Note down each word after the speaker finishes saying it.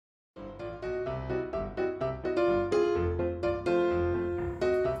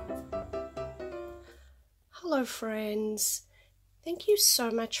Hello friends, thank you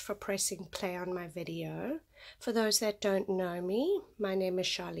so much for pressing play on my video. For those that don't know me, my name is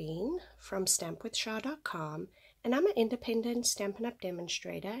Charlene from stampwithshar.com and I'm an independent Stampin' Up!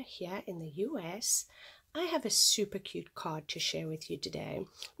 Demonstrator here in the US. I have a super cute card to share with you today.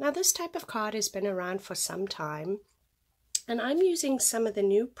 Now this type of card has been around for some time and I'm using some of the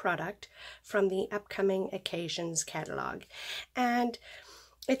new product from the upcoming Occasions catalog, and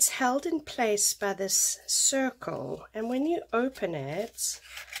it's held in place by this circle, and when you open it,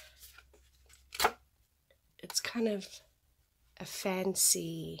 it's kind of a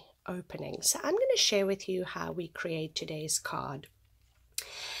fancy opening. So I'm going to share with you how we create today's card.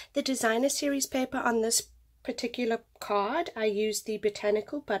 The designer series paper on this particular card, I used the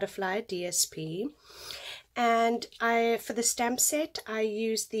Botanical Butterfly DSP, and for the stamp set I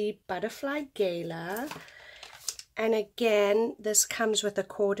used the Butterfly Gala. And again, this comes with a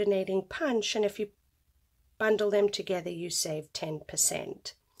coordinating punch, and if you bundle them together, you save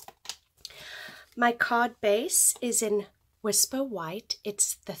 10%. My card base is in Whisper White.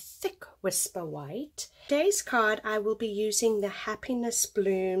 It's the thick Whisper White. Today's card, I will be using the Happiness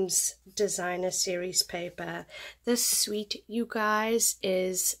Blooms Designer Series paper. This suite, you guys,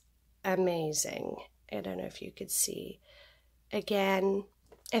 is amazing. I don't know if you could see. Again,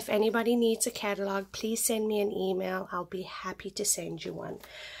 if anybody needs a catalog, please send me an email. I'll be happy to send you one.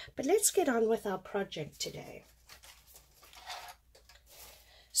 But let's get on with our project today.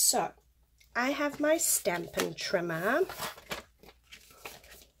 So, I have my Stampin' Trimmer.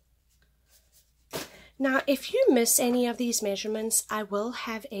 Now, if you miss any of these measurements, I will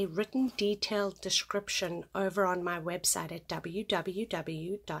have a written detailed description over on my website at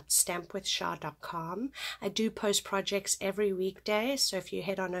www.stampwithshar.com. I do post projects every weekday, so if you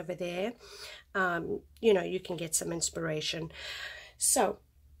head on over there, you can get some inspiration. So,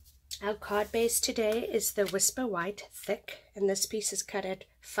 our card base today is the Whisper White Thick, and this piece is cut at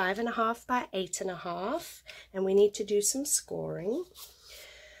 5.5 by 8.5, and we need to do some scoring.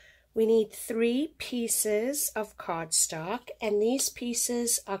 We need 3 pieces of cardstock, and these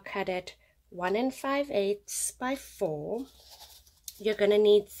pieces are cut at 1 5/8 by 4. You're going to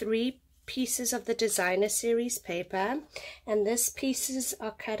need 3 pieces of the designer series paper, and these pieces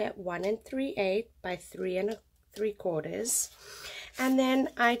are cut at 1 3/8 by 3 3/4. And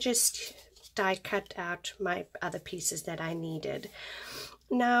then I just die cut out my other pieces that I needed.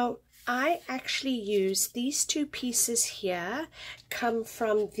 Now, I actually use these 2 pieces here, come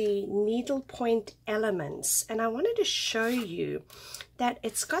from the Needlepoint Elements, and I wanted to show you that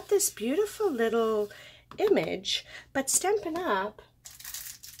it's got this beautiful little image, but Stampin' Up!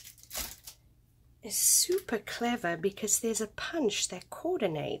 Is super clever because there's a punch that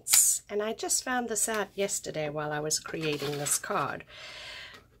coordinates, and I just found this out yesterday while I was creating this card.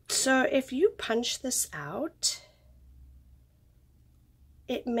 So if you punch this out,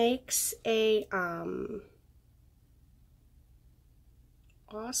 it makes a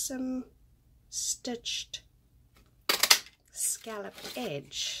awesome stitched scalloped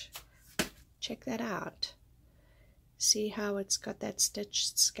edge. Check that out. See how it's got that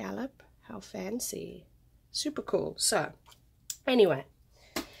stitched scallop? How fancy. Super cool. So anyway,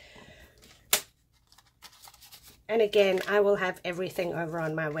 and again, I will have everything over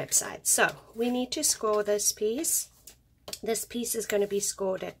on my website. So we need to score this piece. This piece is going to be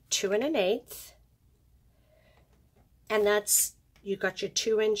scored at 2 1/8, and that's, you got your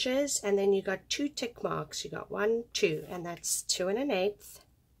 2 inches, and then you got 2 tick marks. You got 1, 2, and that's 2 1/8,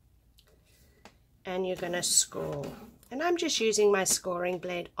 and you're going to score. And I'm just using my scoring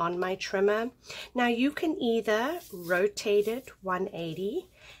blade on my trimmer. Now you can either rotate it 180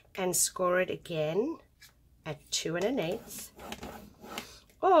 and score it again at 2 1/8,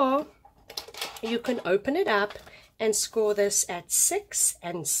 or you can open it up and score this at 6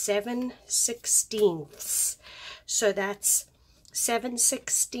 7/16. So that's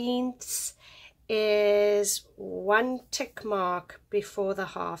 7/16 is 1 tick mark before the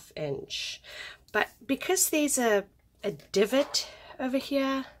 1/2 inch. But because there's a divot over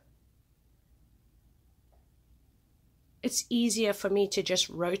here, it's easier for me to just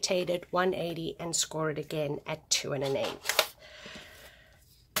rotate it 180 and score it again at 2 1/8.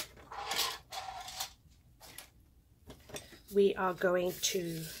 We are going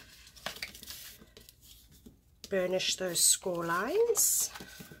to burnish those score lines,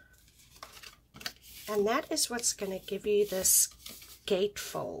 and that is what's going to give you this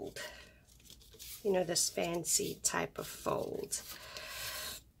gatefold, this fancy type of fold.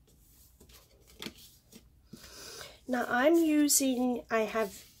 Now I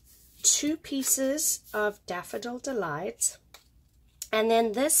have 2 pieces of Daffodil Delight, And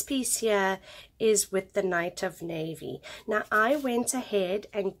then this piece here is with the Night of Navy. Now I went ahead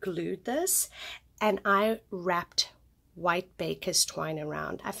and glued this, and I wrapped white baker's twine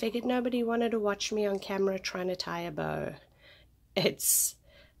around. I figured nobody wanted to watch me on camera trying to tie a bow.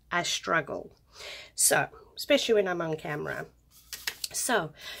 I struggle. So, especially when I'm on camera.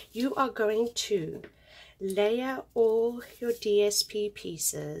 So, you are going to layer all your DSP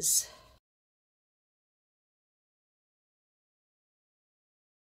pieces .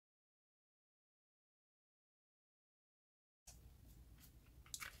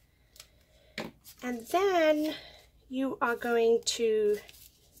 And then you are going to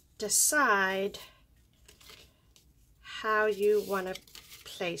decide how you want to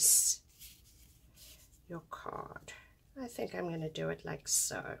place your card. I think I'm going to do it like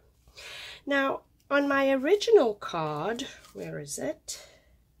so. Now, on my original card, where is it?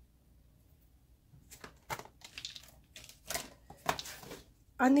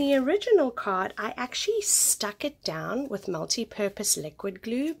 On the original card, I actually stuck it down with multi-purpose liquid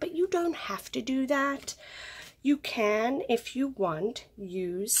glue, but you don't have to do that. You can, if you want,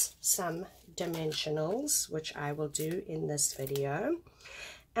 use some dimensionals, which I will do in this video.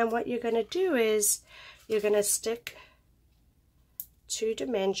 And what you're going to do is you're going to stick 2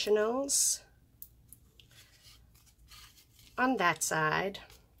 dimensionals on that side.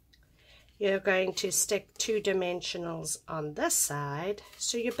 You're going to stick 2 dimensionals on this side,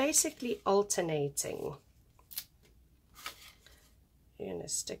 so you're basically alternating. You're going to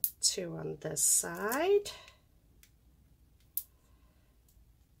stick 2 on this side,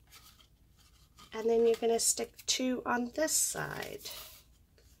 and then you're going to stick 2 on this side.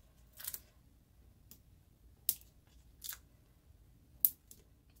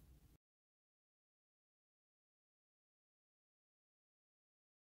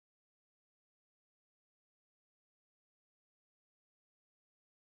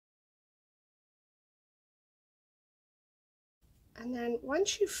 And then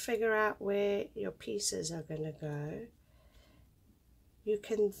once you figure out where your pieces are going to go, you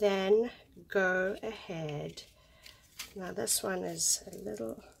can then go ahead. Now this one is a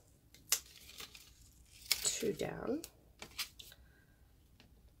little too down.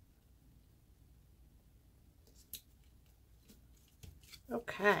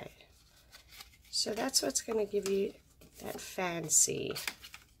 Okay, so that's what's going to give you that fancy.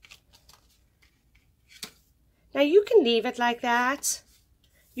 Now you can leave it like that.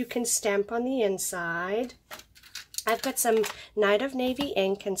 You can stamp on the inside. I've got some Night of Navy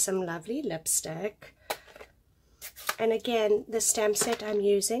ink and some lovely lipstick. And again, the stamp set I'm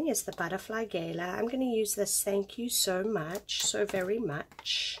using is the Butterfly Gala. I'm going to use this Thank You So Much, so very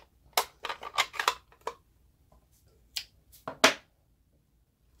much.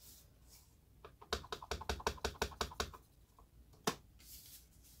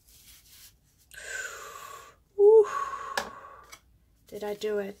 Did I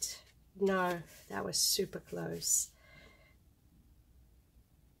do it? No, that was super close.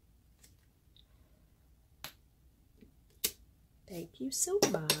 Thank you so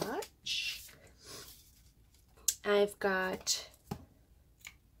much. I've got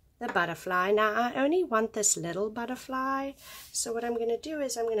the butterfly. Now, I only want this little butterfly, so what I'm going to do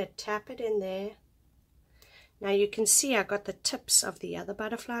is I'm going to tap it in there. Now, you can see I got the tips of the other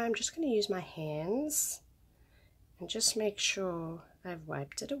butterfly. I'm just going to use my hands and just make sure I've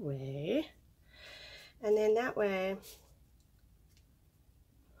wiped it away, and then that way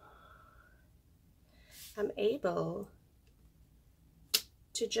I'm able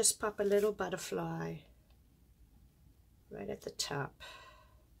to just pop a little butterfly right at the top.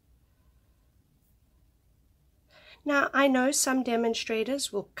 Now I know some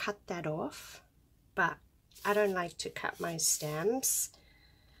demonstrators will cut that off, but I don't like to cut my stamps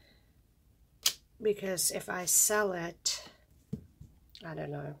because if I sell it, I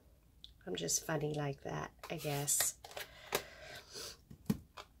don't know, I'm just funny like that, I guess.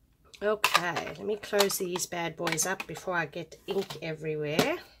 Okay, let me close these bad boys up before I get ink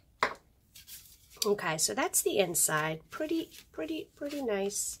everywhere. Okay, so that's the inside. Pretty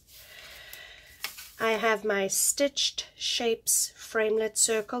nice. I have my Stitched Shapes framelit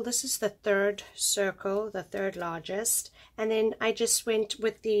circle. This is the 3rd circle, the 3rd largest. And then I just went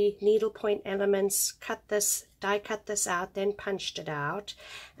with the needlepoint elements, die cut this out, then punched it out.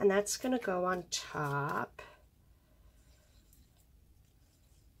 And that's going to go on top.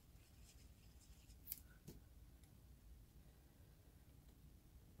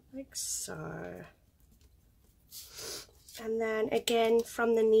 Like so. And then again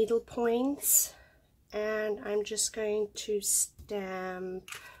from the needle points, and I'm just going to stamp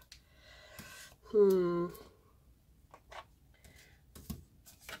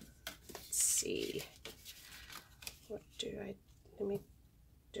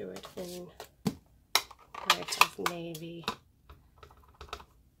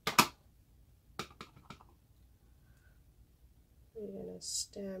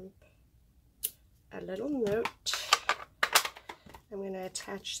stamp a little note. I'm going to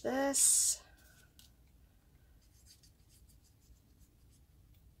attach this.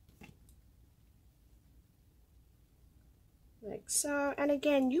 Like so. And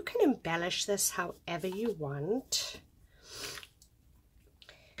again, you can embellish this however you want.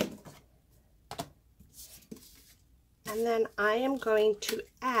 And then I am going to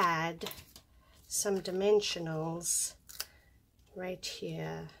add some dimensionals right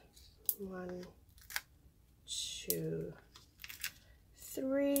here. 1, 2,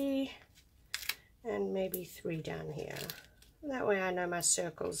 3, and maybe 3 down here. That way I know my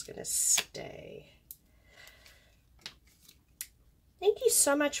circle's going to stay. Thank you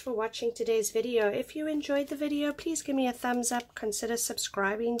so much for watching today's video. If you enjoyed the video, please give me a thumbs up. Consider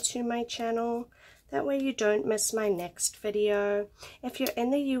subscribing to my channel. That way you don't miss my next video. If you're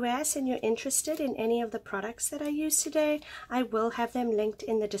in the US and you're interested in any of the products that I use today, I will have them linked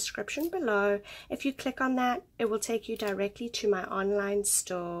in the description below. If you click on that, it will take you directly to my online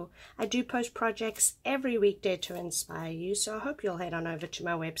store. I do post projects every weekday to inspire you, so I hope you'll head on over to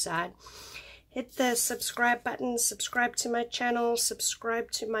my website. Hit the subscribe button, subscribe to my channel,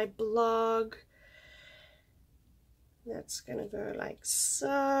 subscribe to my blog. That's gonna go like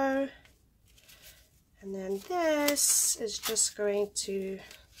so. And then this is just going to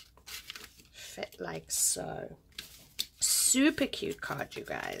fit like so. Super cute card, you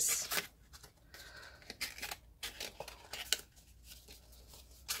guys.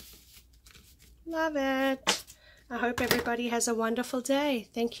 Love it. I hope everybody has a wonderful day.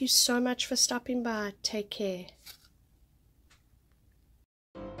 Thank you so much for stopping by. Take care.